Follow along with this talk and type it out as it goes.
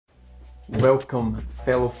Welcome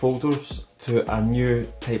fellow folders to a new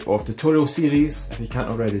type of tutorial series. If you can't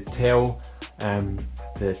already tell,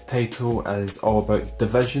 the title is all about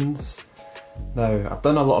divisions. Now, I've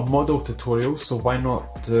done a lot of model tutorials, so why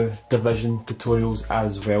not do division tutorials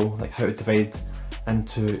as well, like how to divide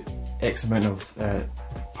into X amount of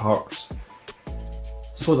parts.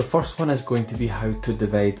 So the first one is going to be how to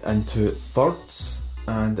divide into thirds,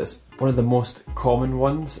 and it's one of the most common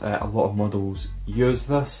ones. A lot of models use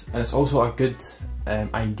this, and it's also a good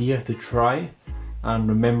idea to try and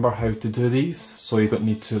remember how to do these, so you don't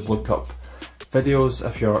need to look up videos.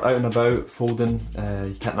 If you're out and about folding,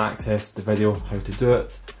 you can't access the video how to do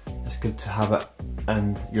it, it's good to have it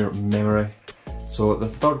in your memory. So the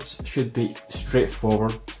thirds should be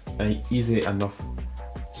straightforward and easy enough.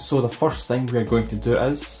 So the first thing we're going to do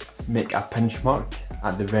is make a pinch mark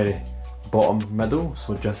at the very bottom middle.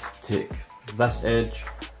 So just take this edge,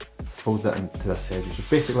 fold it into this edge, which is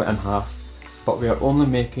basically in half, but we are only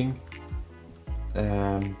making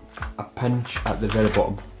a pinch at the very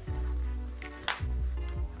bottom.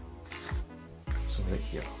 So right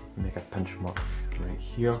here, make a pinch mark right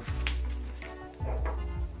here.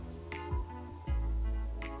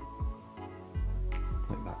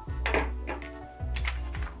 Like that.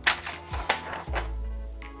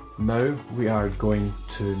 Now we are going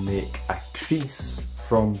to make a crease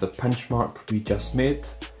from the pinch mark we just made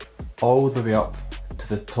all the way up to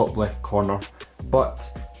the top left corner,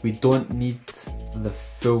 but we don't need the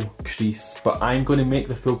full crease. But I'm going to make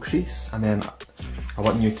the full crease, and then I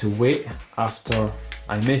want you to wait after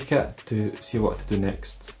I make it to see what to do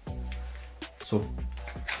next. So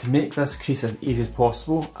to make this crease as easy as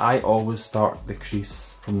possible, I always start the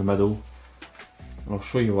crease from the middle, and I'll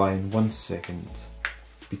show you why in 1 second.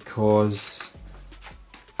 Because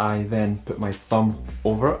I then put my thumb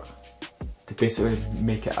over it to basically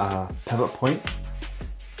make it a pivot point.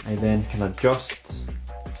 I then can adjust,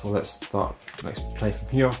 so let's try from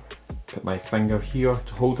here, put my finger here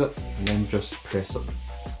to hold it, and then just press it.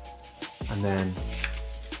 And then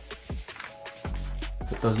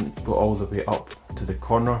if it doesn't go all the way up to the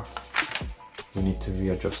corner, we need to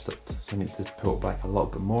readjust it. So I need to pull it back a little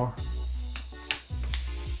bit more.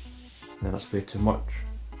 And then that's way too much.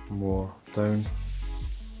 More down,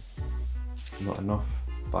 not enough,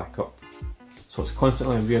 back up. So it's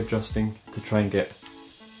constantly readjusting to try and get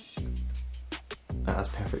that's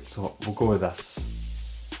perfect. So we'll go with this,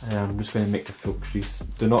 and I'm just going to make the full crease.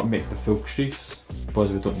 Do not make the full crease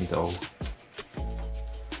because we don't need it all.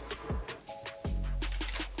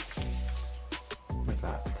 Like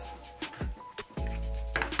that.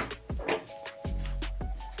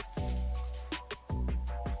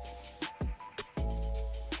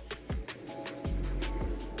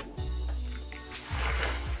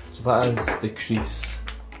 So that is the crease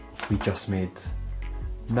we just made.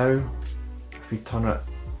 Now, if we turn it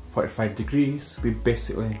 45 degrees, we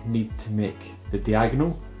basically need to make the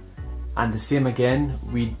diagonal. And the same again,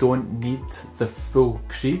 we don't need the full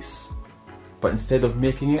crease, but instead of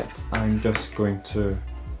making it, I'm just going to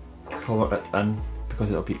colour it in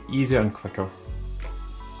because it'll be easier and quicker.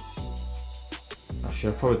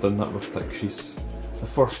 Actually, I've probably done that with the crease, the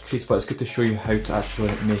first crease, but it's good to show you how to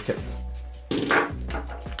actually make it.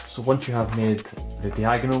 So once you have made the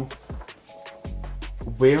diagonal,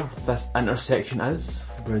 where this intersection is,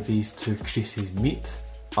 where these two creases meet,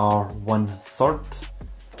 are 1/3.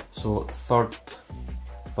 So third,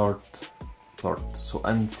 third, third. So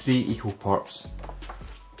in 3 equal parts.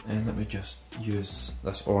 And let me just use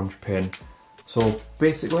this orange pen. So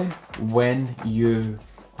basically, when you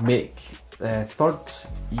make thirds,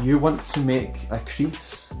 you want to make a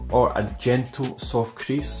crease, or a gentle soft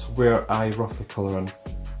crease, where I roughly colour in.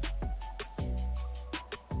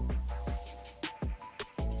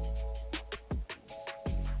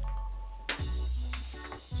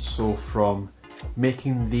 So from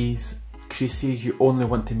making these creases, you only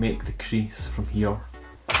want to make the crease from here.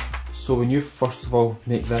 So when you first of all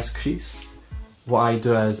make this crease, what I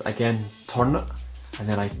do is again turn it, and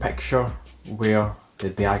then I picture where the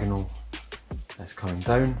diagonal is coming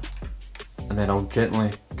down, and then I'll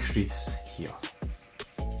gently crease here.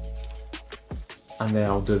 And then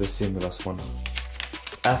I'll do the same with this one.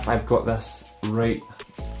 If I've got this right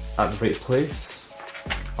at the right place,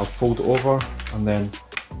 I'll fold it over, and then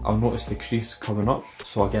I'll notice the crease coming up,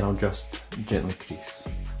 so again I'll just gently crease.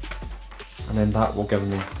 And then that will give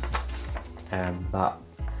me that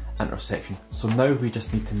intersection. So now we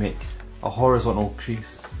just need to make a horizontal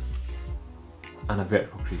crease and a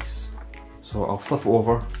vertical crease. So I'll flip it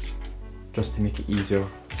over just to make it easier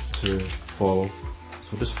to follow.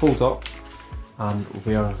 So just fold up, and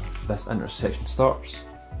where this intersection starts,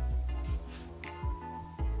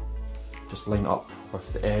 just line up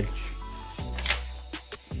with the edge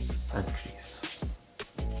and crease.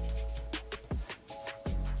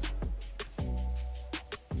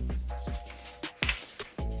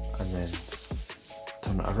 And then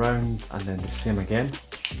turn it around and then the same again.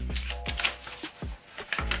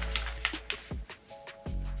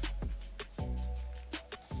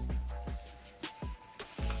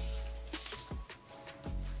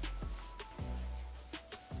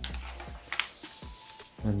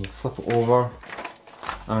 Then you flip it over,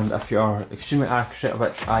 and if you are extremely accurate,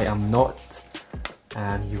 which I am not,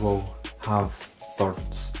 you will have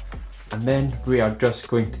thirds. And then we are just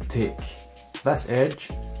going to take this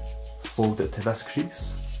edge, fold it to this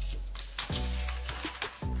crease,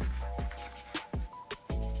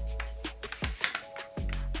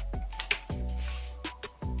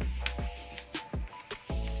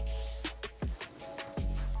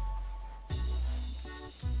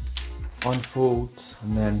 unfold,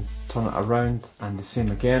 and then turn it around, and the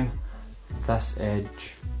same again, this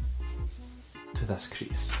edge to this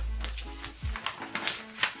crease.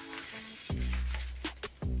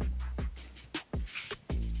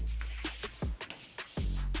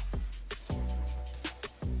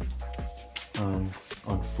 And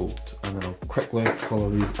unfold, and then I'll quickly colour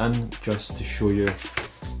these in just to show you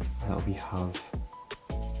that we have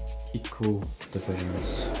equal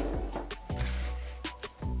divisions.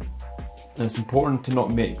 And it's important to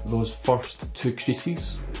not make those first two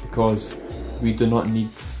creases because we do not need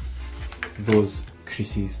those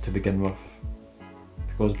creases to begin with,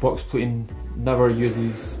 because box pleating never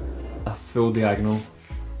uses a full diagonal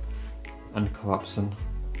and collapsing.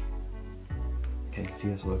 Okay, see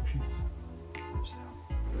this little crease?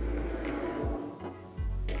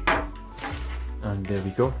 And there we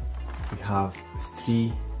go. We have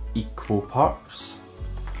 3 equal parts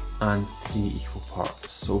and 3 equal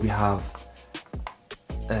parts. So we have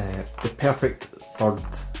the perfect third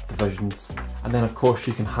divisions, and then of course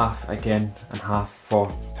you can half again and half for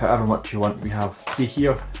however much you want. We have 3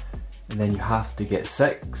 here, and then you have to get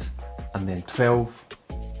 6, and then 12,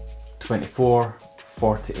 24,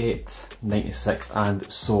 48, 96,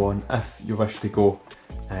 and so on if you wish to go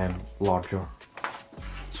larger.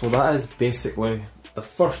 So that is basically the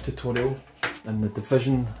first tutorial in the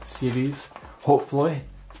division series. Hopefully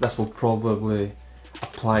this will probably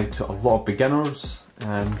apply to a lot of beginners,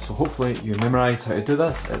 so hopefully you memorise how to do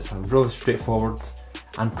this. It's a really straightforward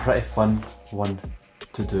and pretty fun one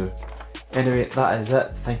to do. Anyway, that is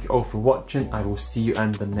it. Thank you all for watching. I will see you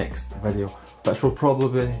in the next video, which will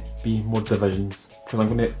probably be more divisions, because I'm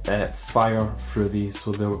going to fire through these,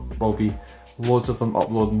 so there will be loads of them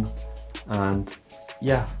uploading. And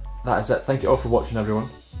yeah, that is it. Thank you all for watching, everyone.